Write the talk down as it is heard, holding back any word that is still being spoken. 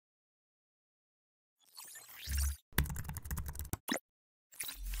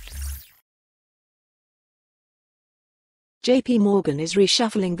JPMorgan is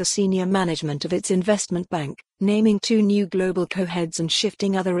reshuffling the senior management of its investment bank, naming 2 new global co-heads and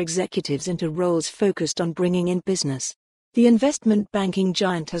shifting other executives into roles focused on bringing in business. The investment banking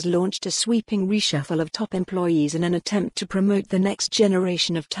giant has launched a sweeping reshuffle of top employees in an attempt to promote the next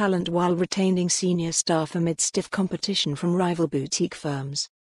generation of talent while retaining senior staff amid stiff competition from rival boutique firms.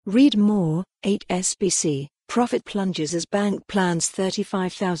 Read more. HSBC, profit plunges as bank plans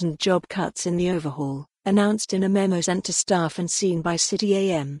 35,000 job cuts in the overhaul, announced in a memo sent to staff and seen by City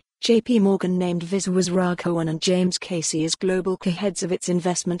A.M. JPMorgan named Viswas Raghavan and James Casey as global co-heads of its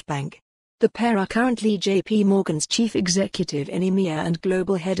investment bank. The pair are currently JPMorgan's chief executive in EMEA and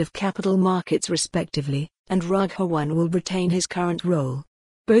global head of capital markets respectively, and Raghavan will retain his current role.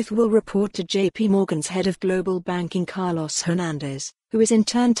 Both will report to JPMorgan's head of global banking Carlos Hernandez, who is in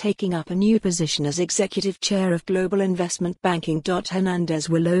turn taking up a new position as executive chair of global investment banking. Hernandez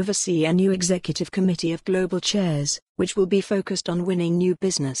will oversee a new executive committee of global chairs, which will be focused on winning new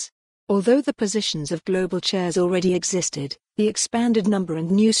business. Although the positions of global chairs already existed, the expanded number and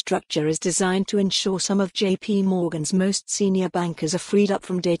new structure is designed to ensure some of JPMorgan's most senior bankers are freed up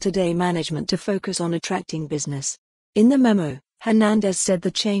from day-to-day management to focus on attracting business. In the memo, Hernandez said the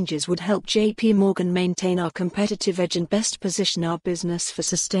changes would help JPMorgan maintain our competitive edge and best position our business for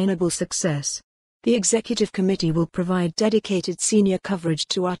sustainable success. The executive committee will provide dedicated senior coverage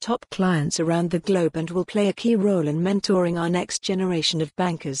to our top clients around the globe and will play a key role in mentoring our next generation of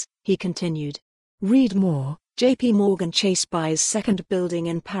bankers, he continued. Read more. JPMorgan Chase buys second building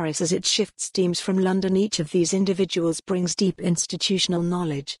in Paris as it shifts teams from London. Each of these individuals brings deep institutional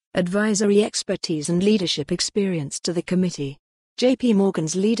knowledge, advisory expertise and leadership experience to the committee.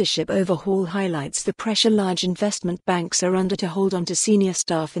 JPMorgan's leadership overhaul highlights the pressure large investment banks are under to hold on to senior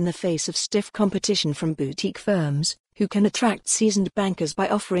staff in the face of stiff competition from boutique firms, who can attract seasoned bankers by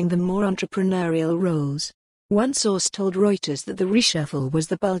offering them more entrepreneurial roles. One source told Reuters that the reshuffle was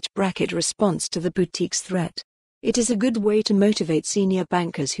the bulge bracket response to the boutique's threat. It is a good way to motivate senior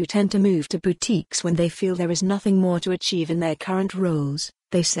bankers who tend to move to boutiques when they feel there is nothing more to achieve in their current roles,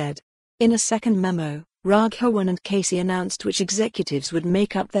 they said. In a second memo, Raghavan and Casey announced which executives would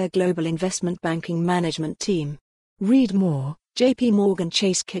make up their global investment banking management team. Read more. JPMorgan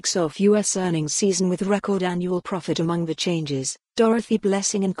Chase kicks off U.S. earnings season with record annual profit. Among the changes, Dorothy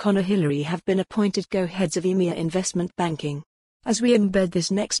Blessing and Connor Hillary have been appointed co-heads of EMEA investment banking. As we embed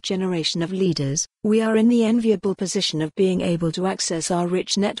this next generation of leaders, we are in the enviable position of being able to access our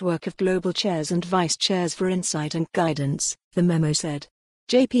rich network of global chairs and vice chairs for insight and guidance, the memo said.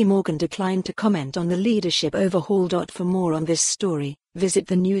 JPMorgan declined to comment on the leadership overhaul. For more on this story, visit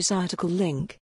the news article link.